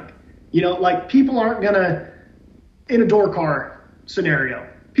not junk. Like people aren't going to, in a door car scenario,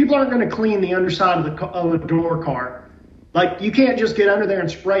 people aren't going to clean the underside of a door car. Like you can't just get under there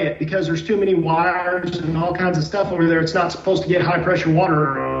and spray it because there's too many wires and all kinds of stuff over there. It's not supposed to get high pressure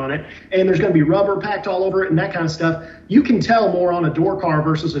water on it, and there's going to be rubber packed all over it and that kind of stuff. You can tell more on a door car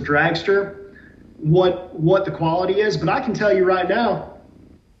versus a dragster what the quality is, but I can tell you right now,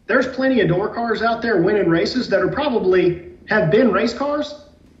 there's plenty of door cars out there winning races that are probably have been race cars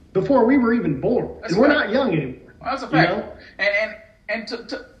before we were even born. And we're not young anymore. Well, that's a fact. And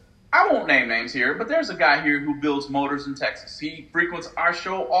I won't name names here, but there's a guy here who builds motors in Texas. He frequents our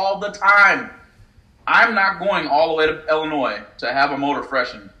show all the time. I'm not going all the way to Illinois to have a motor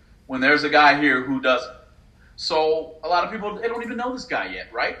freshened when there's a guy here who doesn't. So a lot of people, they don't even know this guy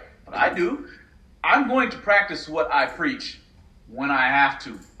yet, right? But I do. I'm going to practice what I preach when I have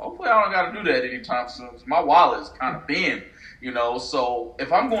to. Hopefully I don't got to do that anytime soon because my wallet is kind of thin, So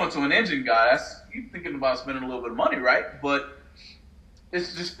if I'm going to an engine guy, you're thinking about spending a little bit of money, right? But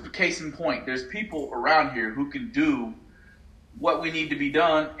it's just a case in point. There's people around here who can do what we need to be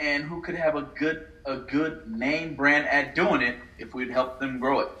done and who could have a good name brand at doing it if we'd help them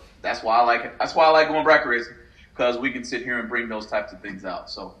grow it. That's why I like it. That's why I like going bracket racing, because we can sit here and bring those types of things out.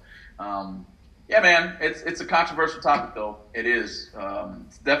 So, yeah, man, it's a controversial topic, though. It is.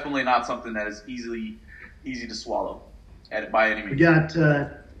 It's definitely not something that is easy to swallow. by any means. We got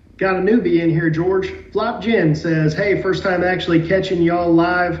a newbie in here, George. Flop Jen says, hey, first time actually catching y'all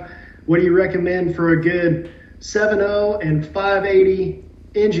live. What do you recommend for a good 7.0 and 580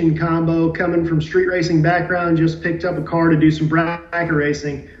 engine combo coming from street racing background? Just picked up a car to do some bracket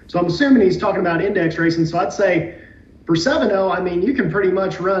racing. So I'm assuming he's talking about index racing. So I'd say for 7.0, I mean, you can pretty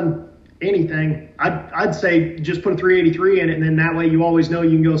much run anything. I'd say just put a 383 in it, and then that way you always know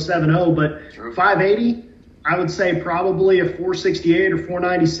you can go 7.0. But True. 580, I would say probably a 468 or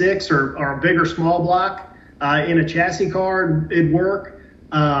 496 or a big or small block in a chassis car, it'd work.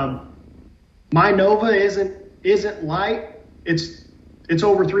 My Nova isn't light. It's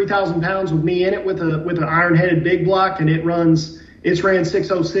over 3,000 pounds with me in it with an iron-headed big block, and it's ran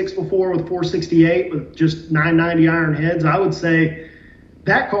 606 before with 468 with just 990 iron heads. I would say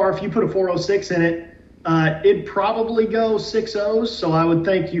that car, if you put a 406 in it, it'd probably go 6.0s. So I would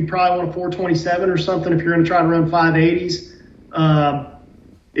think you'd probably want a 427 or something if you're going to try to run 580s.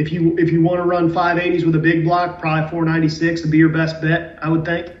 If you want to run 580s with a big block, probably 496 would be your best bet, I would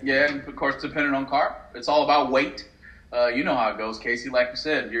think. Yeah, and of course, depending on car, it's all about weight. You know how it goes, Casey. Like you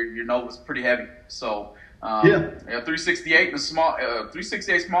said, your Nova's pretty heavy. So 368 and a small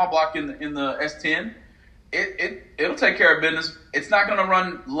 368 small block in the S10. It'll take care of business. It's not going to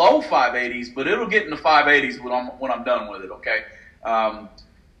run low 580s, but it'll get in the 580s when I'm done with it. Okay. And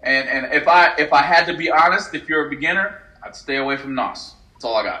if I had to be honest, if you're a beginner, I'd stay away from NOS. That's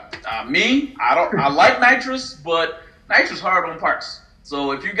all I got. I like nitrous, but nitrous hard on parts.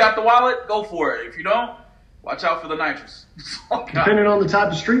 So if you got the wallet, go for it. If you don't, watch out for the nitrous. Depending on the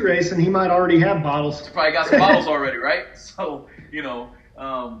type of street racing, he might already have bottles. He probably got some bottles already, right? So,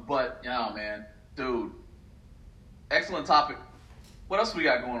 but yeah, man, dude, excellent topic. What else we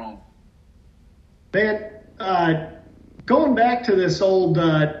got going on? Man, going back to this old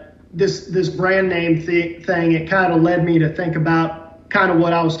this brand name thing, it kind of led me to think about kind of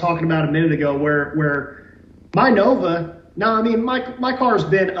what I was talking about a minute ago, where my Nova. Now, I mean, my car's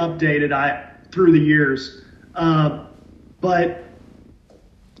been updated through the years, but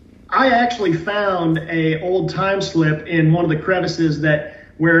I actually found a old time slip in one of the crevices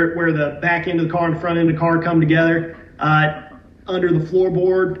where the back end of the car and the front end of the car come together under the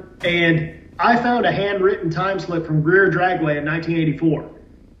floorboard, and I found a handwritten time slip from Greer Dragway in 1984.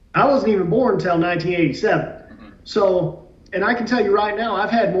 I wasn't even born until 1987. Mm-hmm. So, and I can tell you right now, I've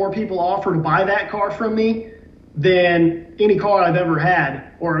had more people offer to buy that car from me than any car I've ever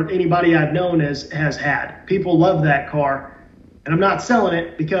had or anybody I've known has had. People love that car, and I'm not selling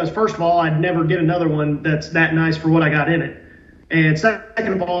it because, first of all, I'd never get another one that's that nice for what I got in it. And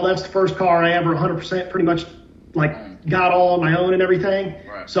second of all, that's the first car I ever 100% pretty much got all on my own and everything.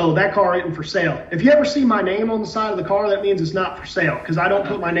 Right. So that car isn't for sale. If you ever see my name on the side of the car, that means it's not for sale because I don't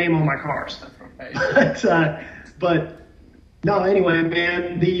put my name on my cars. But no, anyway,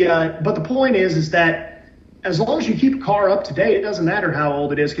 man, but the point is that as long as you keep a car up to date, it doesn't matter how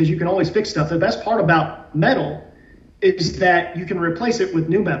old it is because you can always fix stuff. The best part about metal is that you can replace it with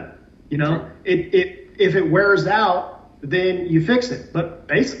new metal. You know, if it wears out, then you fix it. But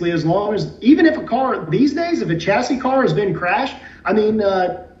basically, as long as, even if a car these days, if a chassis car has been crashed, I mean,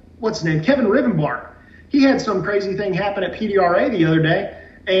 what's his name? Kevin Rivenbark. He had some crazy thing happen at PDRA the other day,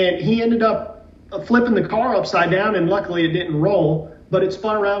 and he ended up flipping the car upside down, and luckily it didn't roll, but it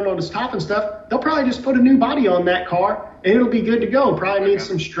spun around on his top and stuff. They'll probably just put a new body on that car, and it'll be good to go. Probably needs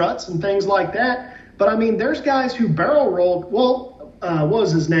some struts and things like that. But, I mean, there's guys who barrel rolled, what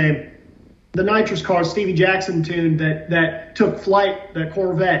was his name? The nitrous car Stevie Jackson tuned that took flight, the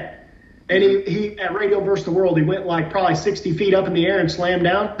Corvette. And he at Radio vs. the World, he went probably 60 feet up in the air and slammed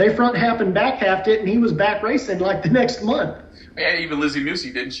down. They front half and back halved it, and he was back racing the next month. Yeah, even Lizzie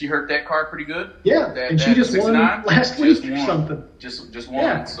Musi, didn't she hurt that car pretty good? Yeah, and she just won last week or something. Just won.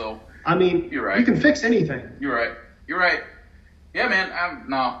 Yeah. So I mean, you're right. You can fix anything. You're right. Yeah, man.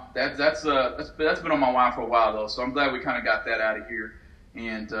 That's been on my mind for a while though. So I'm glad we kind of got that out of here.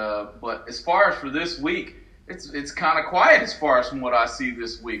 And but as far as for this week, it's kind of quiet as far as from what I see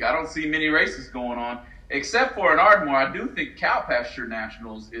this week. I don't see many races going on except for in Ardmore. I do think Cow Pasture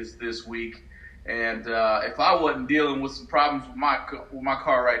Nationals is this week. And if I wasn't dealing with some problems with my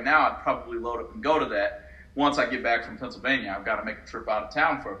car right now, I'd probably load up and go to that. Once I get back from Pennsylvania, I've got to make a trip out of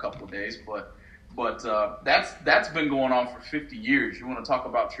town for a couple of days. But that's been going on for 50 years. You want to talk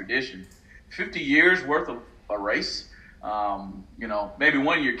about tradition? 50 years worth of a race. Maybe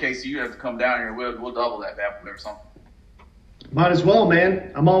one year, Casey, you have to come down here. We'll double that bad boy or something. Might as well,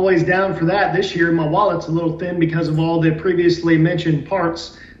 man. I'm always down for that. This year, my wallet's a little thin because of all the previously mentioned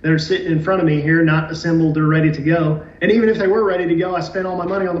parts that are sitting in front of me here, not assembled or ready to go. And even if they were ready to go, I spent all my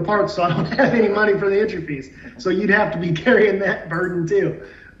money on the parts, so I don't have any money for the entry fees. So you'd have to be carrying that burden too.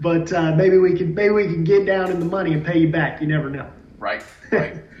 But maybe we can get down in the money and pay you back. You never know. Right.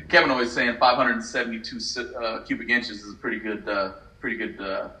 Kevin always saying 572 cubic inches is a pretty good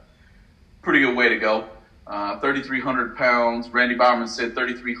way to go. 3,300 pounds. Randy Bowerman said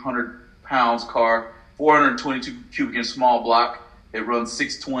 3,300 pounds car, 422 cubic inch small block. It runs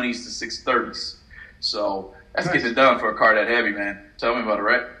 620s to 630s. So that's nice. Getting it done for a car that heavy, man. Tell me about it,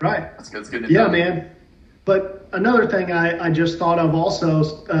 right? Right. That's getting it done. Yeah, man. But another thing I just thought of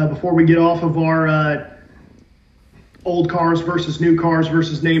also before we get off of our old cars versus new cars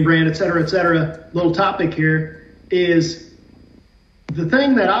versus name brand, et cetera, little topic here is the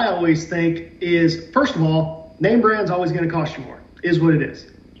thing that I always think is, first of all, name brand's always going to cost you more, is what it is.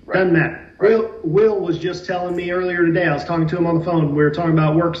 Right. Doesn't matter. Right. Will was just telling me earlier today, I was talking to him on the phone, we were talking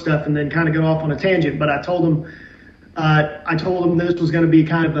about work stuff and then kind of got off on a tangent, but I told him this was going to be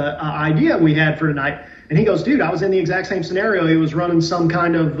kind of an idea we had for tonight. And he goes, dude, I was in the exact same scenario. He was running some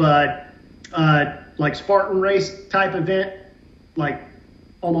kind of like Spartan race type event, like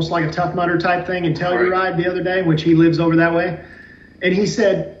almost like a Tough Mudder type thing in Telluride the other day, which he lives over that way. And he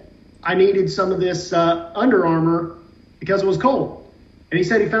said, I needed some of this Under Armour because it was cold. And he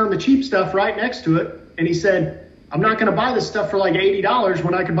said he found the cheap stuff right next to it. And he said, I'm not going to buy this stuff for like $80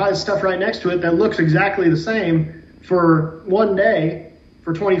 when I can buy this stuff right next to it that looks exactly the same for one day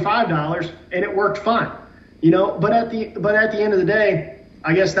for $25, and it worked fine. You know, but at the end of the day,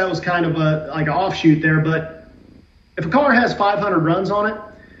 I guess that was kind of like an offshoot there. But if a car has 500 runs on it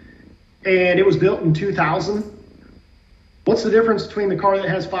and it was built in 2000, what's the difference between the car that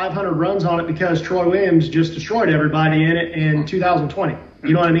has 500 runs on it because Troy Williams just destroyed everybody in it in 2020?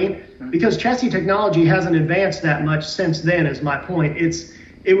 You know what I mean? Because chassis technology hasn't advanced that much since then, is my point.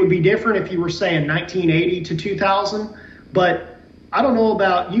 It would be different if you were saying 1980 to 2000, but I don't know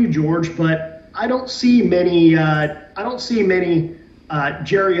about you, George, but I don't see many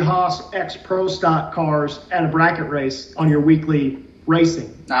Jerry Haas X Pro stock cars at a bracket race on your weekly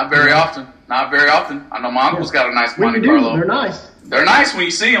racing. Not very often. I know my uncle's got a nice Monte Carlo. They're nice. They're nice when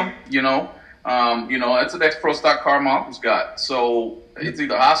you see them. It's an X Pro stock car my uncle's got. So it's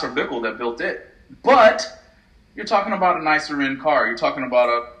either Haas or Bickle that built it. But you're talking about a nicer end car. You're talking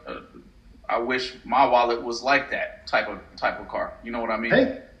about I wish my wallet was like that type of car. You know what I mean?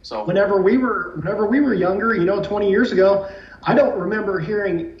 Hey. So whenever we were younger, 20 years ago, I don't remember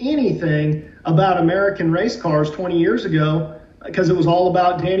hearing anything about American race cars 20 years ago because it was all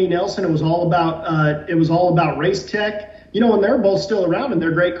about Danny Nelson. It was all about race tech, and they're both still around and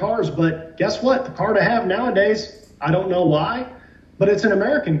they're great cars. But guess what? The car to have nowadays, I don't know why, but it's an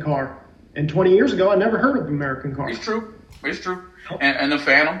American car. And 20 years ago, I never heard of an American car. It's true. And the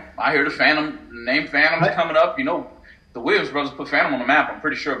Phantom, I hear the name Phantom's coming up, The Williams brothers put Phantom on the map. I'm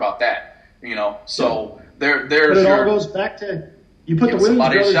pretty sure about that. So there's. But it all goes back to you put the Williams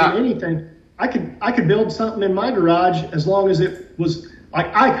brothers in anything. I could build something in my garage as long as it was like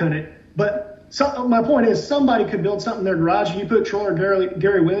I couldn't. But my point is, somebody could build something in their garage. And you put Troy or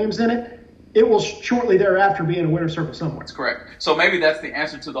Gary Williams in it, it will shortly thereafter be in a winner's circle somewhere. That's correct. So maybe that's the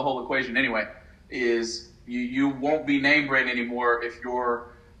answer to the whole equation. Anyway, is you won't be name brand anymore if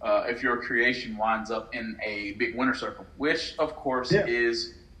your creation winds up in a big winner circle, which of course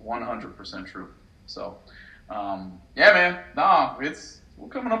is 100% true. So, man, we're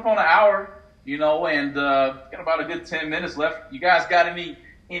coming up on an hour, and got about a good 10 minutes left. You guys got any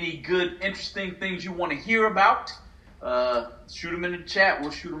good, interesting things you want to hear about? Shoot them in the chat.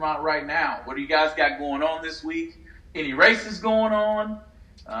 We'll shoot them out right now. What do you guys got going on this week? Any races going on?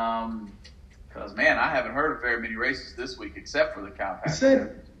 Because, man, I haven't heard of very many races this week except for the compact.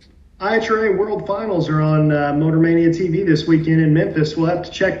 IHRA World Finals are on Motor Mania TV this weekend in Memphis. We'll have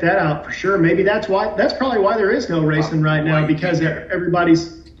to check that out for sure. Maybe that's probably why there is no racing right now, because everybody's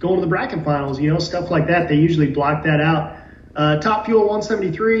going to the bracket finals, stuff like that. They usually block that out. Top Fuel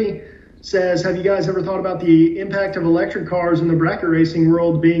 173 says, have you guys ever thought about the impact of electric cars in the bracket racing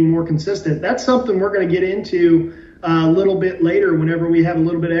world being more consistent? That's something we're going to get into a little bit later whenever we have a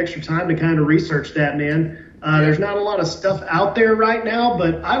little bit of extra time to kind of research that, man. There's not a lot of stuff out there right now,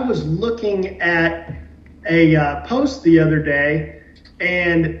 but I was looking at a post the other day,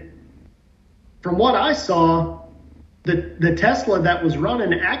 and from what I saw, the Tesla that was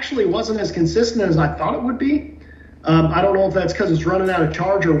running actually wasn't as consistent as I thought it would be. I don't know if that's because it's running out of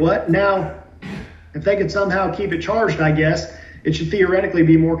charge or what. Now, if they could somehow keep it charged, I guess, it should theoretically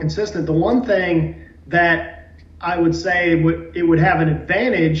be more consistent. The one thing that I would say it would have an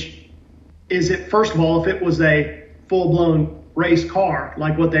advantage is first of all, if it was a full-blown race car,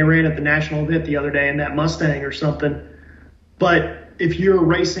 like what they ran at the national event the other day in that Mustang or something. But if you're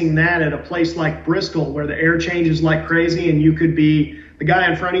racing that at a place like Bristol, where the air changes like crazy, and you could be the guy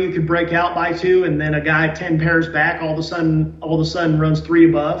in front of you could break out by 2, and then a guy 10 pairs back all of a sudden runs 3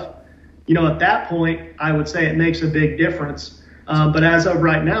 above. At that point, I would say it makes a big difference. But as of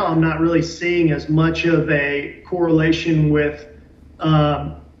right now, I'm not really seeing as much of a correlation with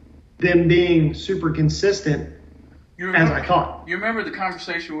them being super consistent as I thought. You remember the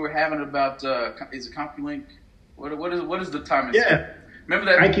conversation we were having about is it CompuLink? What is the time? Yeah.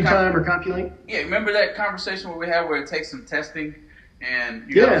 Remember that IQ time or CompuLink? Yeah. Remember that conversation where we had where it takes some testing and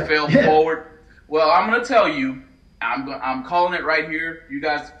you got to fail forward. Well, I'm going to tell you. I'm calling it right here. You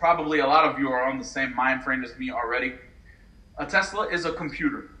guys, probably a lot of you are on the same mind frame as me already. A Tesla is a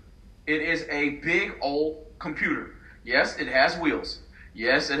computer. It is a big old computer. Yes, it has wheels.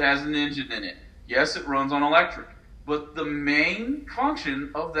 Yes, it has an engine in it. Yes, it runs on electric. But the main function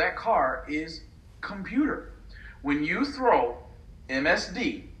of that car is computer. When you throw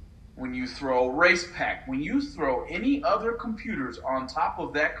MSD, when you throw RacePack, when you throw any other computers on top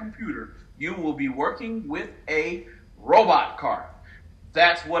of that computer, you will be working with a robot car.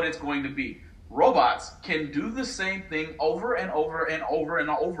 That's what it's going to be. Robots can do the same thing over and over and over and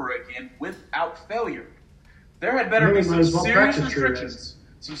over again without failure. There had better be some serious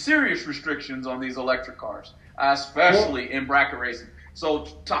restrictions on these electric cars, especially in bracket racing. So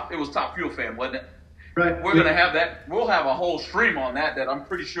it was Top Fuel Fan, wasn't it? Right. We're going to have that. We'll have a whole stream on that I'm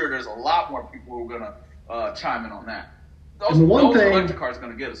pretty sure there's a lot more people who are going to chime in on that. Those electric cars are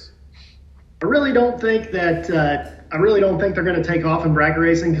going to get us. I really don't think that they're going to take off in bracket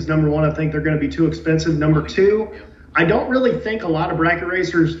racing because, number one, I think they're going to be too expensive. Number two, I don't really think a lot of bracket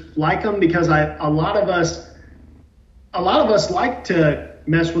racers like them because a lot of us like to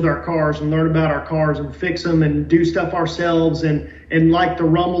mess with our cars and learn about our cars and fix them and do stuff ourselves and like the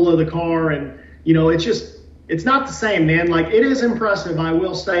rumble of the car. And it's not the same, man. Like, it is impressive. I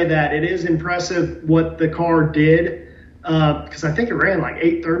will say that it is impressive what the car did. Because I think it ran like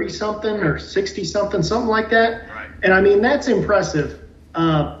 830 something or 60 something like that. Right. And I mean, that's impressive.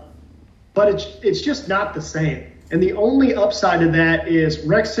 But it's just not the same. And the only upside to that is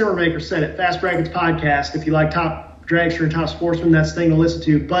Rex Zimmermaker said it, Fast Brackets Podcast. If you like Top Dragster and Top Sportsman, that's the thing to listen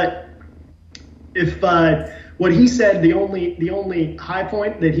to. But if what he said, the only high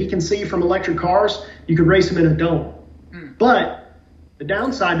point that he can see from electric cars, you could race them in a dome. But the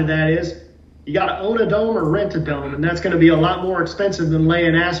downside to that is you got to own a dome or rent a dome, and that's going to be a lot more expensive than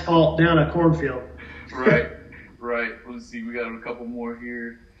laying asphalt down a cornfield. Right. Let's see. We got a couple more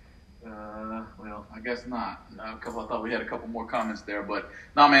here. Well, I guess not. I thought we had a couple more comments there, but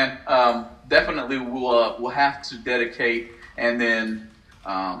no, man. Definitely, we'll have to dedicate and then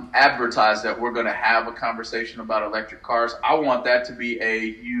advertise that we're going to have a conversation about electric cars. I want that to be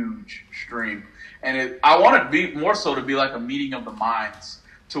a huge stream, and I want it to be more so to be like a meeting of the minds,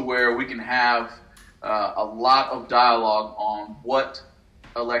 to where we can have a lot of dialogue on what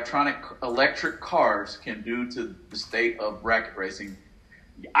electric cars can do to the state of bracket racing.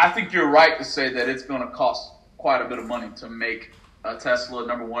 I think you're right to say that it's going to cost quite a bit of money to make a Tesla.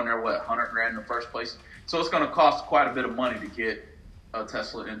 Number one, they're $100,000 in the first place. So it's going to cost quite a bit of money to get a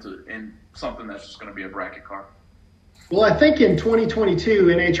Tesla in something that's just going to be a bracket car. Well, I think in 2022,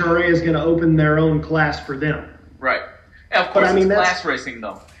 NHRA is going to open their own class for them. Right. And of course, it's class racing,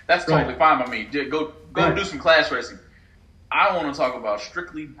 though. That's totally fine by me. Go do some class racing. I want to talk about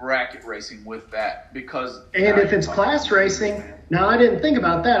strictly bracket racing with that because... And if it's class racing, now I didn't think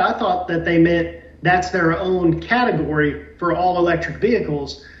about that. I thought that they meant that's their own category for all electric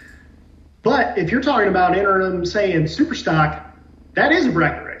vehicles. But if you're talking about entering them, say, in super stock, that is a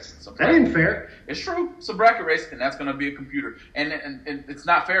bracket race. That ain't fair. It's true. It's a bracket race, and that's going to be a computer. And it's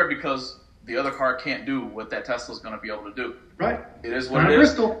not fair because the other car can't do what that Tesla's going to be able to do. Right. It is what it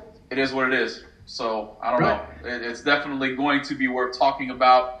is. It is what it is. So, I don't know. It's definitely going to be worth talking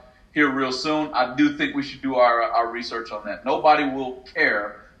about here real soon. I do think we should do our research on that. Nobody will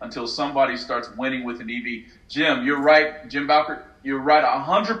care until somebody starts winning with an EV. Jim, you're right. Jim Balkert, you're right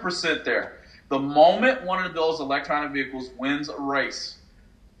 100% there. The moment one of those electronic vehicles wins a race,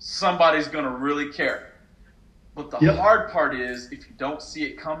 somebody's going to really care. But the hard part is if you don't see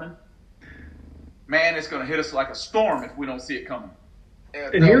it coming, man, it's going to hit us like a storm if we don't see it coming.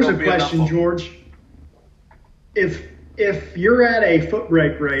 And here's a question, George. If you're at a foot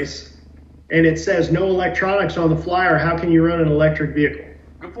brake race and it says no electronics on the flyer, how can you run an electric vehicle?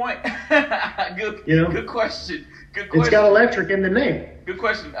 Good point. Good question. It's got electric in the name. Good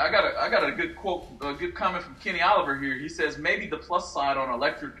question. I got a good quote, a good comment from Kenny Oliver here. He says maybe the plus side on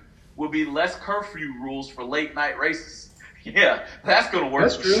electric will be less curfew rules for late night races. Yeah, that's going to work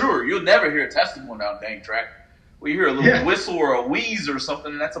That's for true. sure. You'll never hear a testimony on dang track. We hear a little whistle or a wheeze or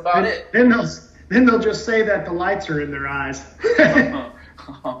something, and that's about it. Then they'll just say that the lights are in their eyes.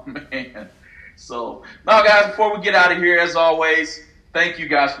 Oh, man. So, now, guys, before we get out of here, as always, thank you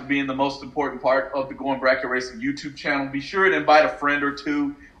guys for being the most important part of the Going Bracket Racing YouTube channel. Be sure to invite a friend or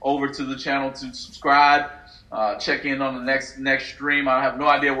two over to the channel to subscribe. Check in on the next stream. I have no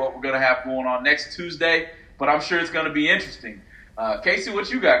idea what we're going to have going on next Tuesday, but I'm sure it's going to be interesting. Casey, what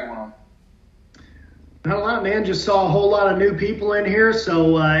you got going on? Not a lot, man. Just saw a whole lot of new people in here.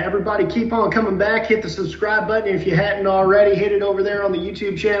 So everybody keep on coming back. Hit the subscribe button if you hadn't already. Hit it over there on the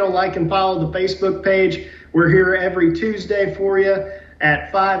YouTube channel. Like and follow the Facebook page. We're here every Tuesday for you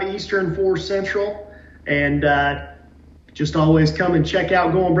at 5 Eastern, 4 Central. And just always come and check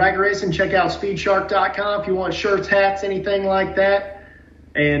out Going Bracket Racing. Check out SpeedShark.com if you want shirts, hats, anything like that.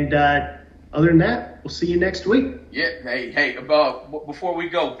 And other than that, we'll see you next week. Yeah, hey, before we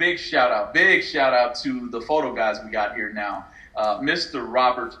go, big shout out to the photo guys we got here now. Mr.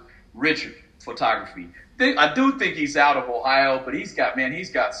 Robert Richard Photography. I do think he's out of Ohio, but he's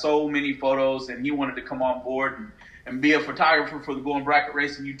got so many photos, and he wanted to come on board and be a photographer for the Going Bracket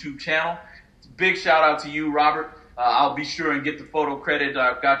Racing YouTube channel. Big shout out to you, Robert. I'll be sure and get the photo credit.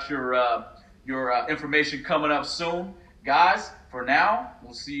 I've got your information coming up soon. Guys, for now,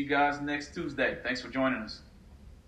 we'll see you guys next Tuesday. Thanks for joining us.